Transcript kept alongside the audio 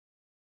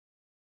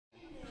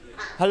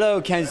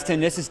Hello, Kensington.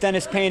 This is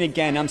Dennis Payne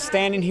again. I'm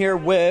standing here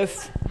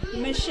with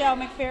Michelle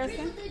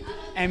McPherson.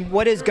 And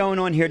what is going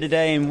on here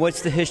today, and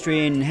what's the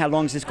history, and how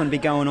long is this going to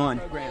be going on?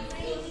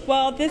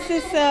 Well, this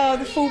is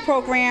the food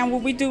program.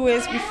 What we do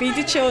is we feed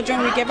the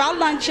children. We give out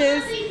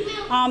lunches.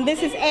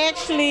 This is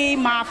actually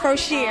my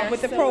first year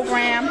with the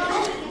program.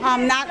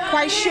 I'm not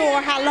quite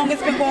sure how long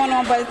it's been going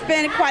on, but it's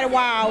been quite a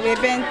while.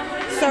 We've been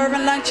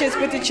serving lunches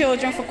with the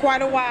children for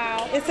quite a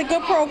while. It's a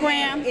good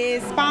program.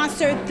 It's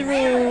sponsored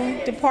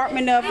through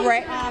Department of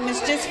Rec. It's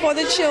just for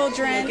the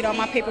children. I get all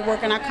my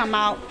paperwork and I come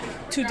out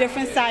to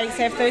different sites.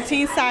 I have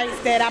 13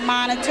 sites that I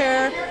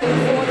monitor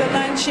for the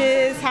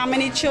lunches, how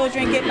many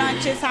children get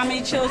lunches, how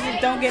many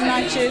children don't get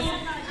lunches.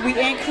 We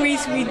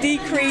increase, we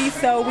decrease,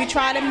 so we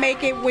try to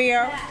make it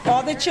where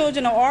all the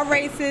children of all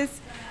races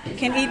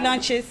can eat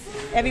lunches.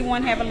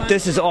 Everyone have a lunch.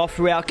 This is all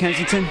throughout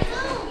Kensington?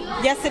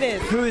 Yes, it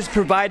is. Who is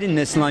providing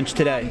this lunch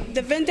today?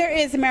 The vendor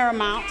is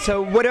Marymount.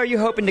 So what are you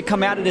hoping to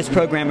come out of this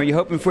program? Are you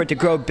hoping for it to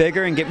grow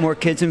bigger and get more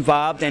kids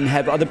involved and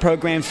have other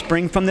programs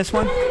spring from this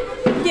one?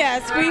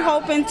 Yes, we're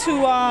hoping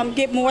to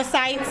get more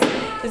sites,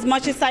 as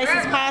much as sites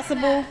as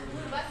possible,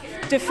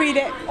 to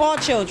feed all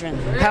children.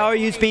 How are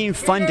you being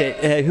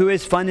funded? Who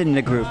is funding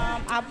the group?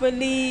 I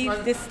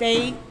believe the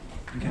state.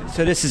 Okay.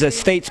 So this is a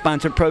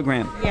state-sponsored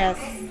program? Yes,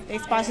 they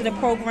sponsor the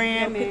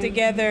program, put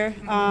together,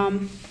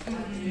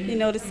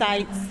 the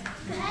sites,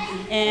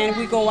 and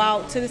we go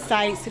out to the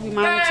sites, we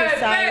monitor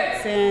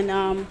sites,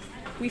 and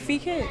we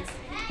feed kids.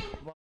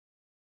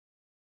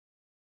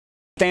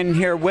 Standing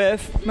here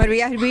with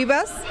Maria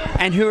Rivas.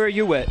 And who are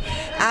you with?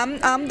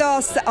 I'm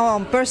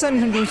the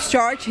person in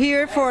charge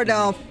here for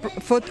the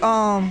food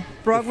program.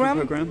 The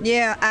food program?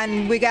 Yeah,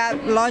 and we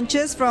got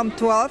lunches from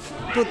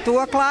 12 to 2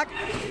 o'clock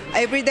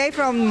every day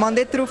from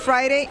Monday through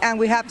Friday, and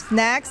we have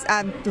snacks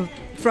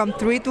from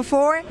 3 to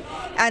 4,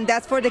 and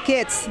that's for the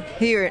kids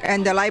here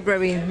in the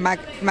library,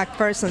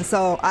 McPherson.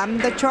 So I'm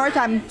the charge.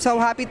 I'm so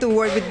happy to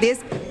work with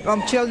these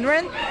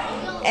children.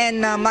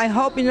 And I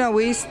hope,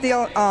 we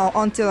still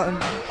until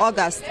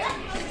August.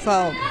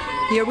 So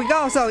here we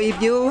go. So if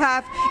you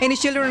have any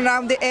children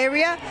around the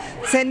area,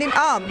 send them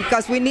up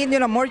because we need,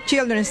 more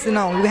children.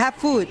 We have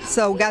food,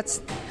 so we got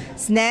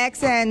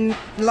snacks and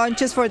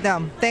lunches for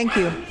them. Thank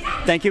you.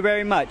 Thank you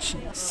very much.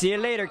 See you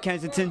later,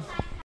 Kensington.